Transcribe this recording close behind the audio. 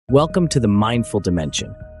Welcome to the Mindful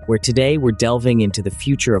Dimension, where today we're delving into the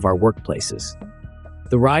future of our workplaces.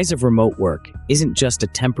 The rise of remote work isn't just a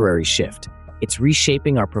temporary shift, it's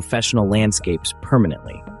reshaping our professional landscapes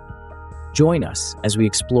permanently. Join us as we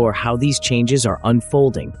explore how these changes are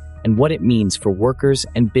unfolding and what it means for workers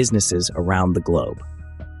and businesses around the globe.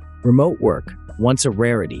 Remote work, once a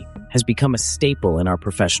rarity, has become a staple in our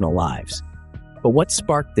professional lives. But what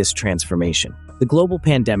sparked this transformation? The global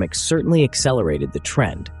pandemic certainly accelerated the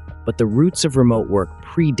trend, but the roots of remote work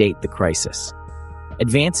predate the crisis.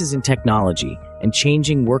 Advances in technology and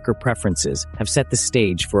changing worker preferences have set the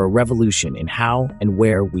stage for a revolution in how and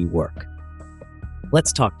where we work.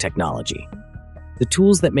 Let's talk technology. The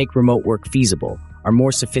tools that make remote work feasible are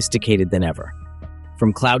more sophisticated than ever.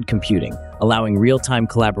 From cloud computing, allowing real-time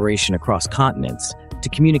collaboration across continents, to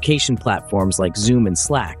communication platforms like Zoom and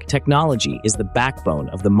Slack, technology is the backbone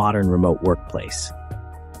of the modern remote workplace.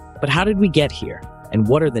 But how did we get here, and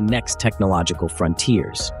what are the next technological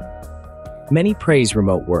frontiers? Many praise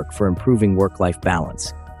remote work for improving work-life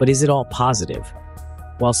balance, but is it all positive?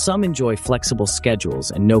 While some enjoy flexible schedules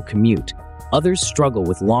and no commute, others struggle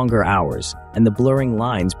with longer hours and the blurring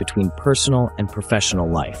lines between personal and professional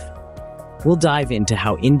life. We'll dive into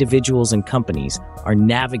how individuals and companies are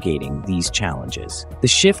navigating these challenges. The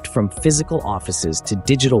shift from physical offices to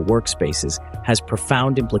digital workspaces has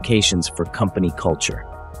profound implications for company culture.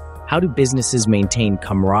 How do businesses maintain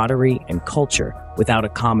camaraderie and culture without a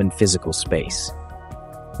common physical space?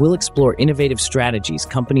 We'll explore innovative strategies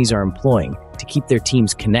companies are employing to keep their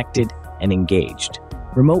teams connected and engaged.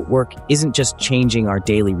 Remote work isn't just changing our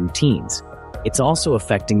daily routines, it's also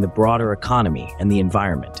affecting the broader economy and the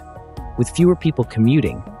environment. With fewer people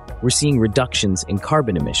commuting, we're seeing reductions in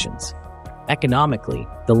carbon emissions. Economically,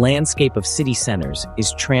 the landscape of city centers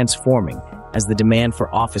is transforming as the demand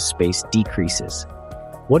for office space decreases.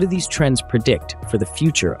 What do these trends predict for the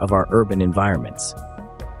future of our urban environments?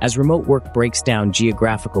 As remote work breaks down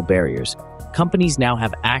geographical barriers, companies now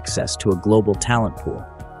have access to a global talent pool.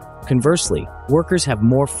 Conversely, workers have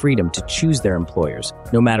more freedom to choose their employers,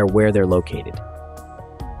 no matter where they're located.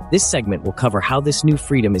 This segment will cover how this new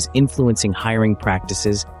freedom is influencing hiring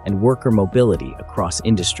practices and worker mobility across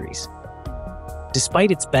industries.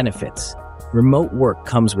 Despite its benefits, remote work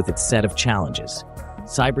comes with its set of challenges: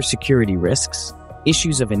 cybersecurity risks,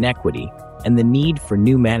 issues of inequity, and the need for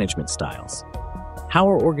new management styles. How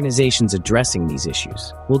are organizations addressing these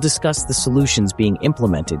issues? We'll discuss the solutions being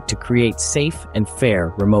implemented to create safe and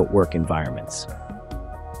fair remote work environments.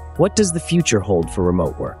 What does the future hold for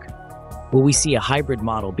remote work? Will we see a hybrid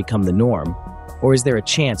model become the norm, or is there a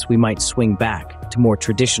chance we might swing back to more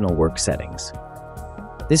traditional work settings?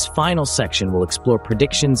 This final section will explore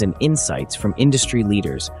predictions and insights from industry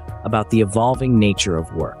leaders about the evolving nature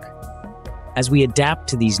of work. As we adapt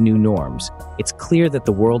to these new norms, it's clear that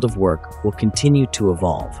the world of work will continue to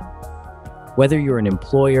evolve. Whether you're an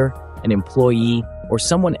employer, an employee, or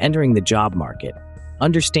someone entering the job market,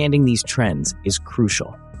 understanding these trends is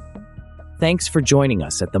crucial. Thanks for joining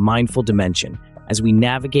us at the Mindful Dimension as we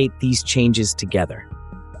navigate these changes together.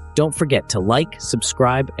 Don't forget to like,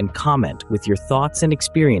 subscribe, and comment with your thoughts and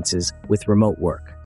experiences with remote work.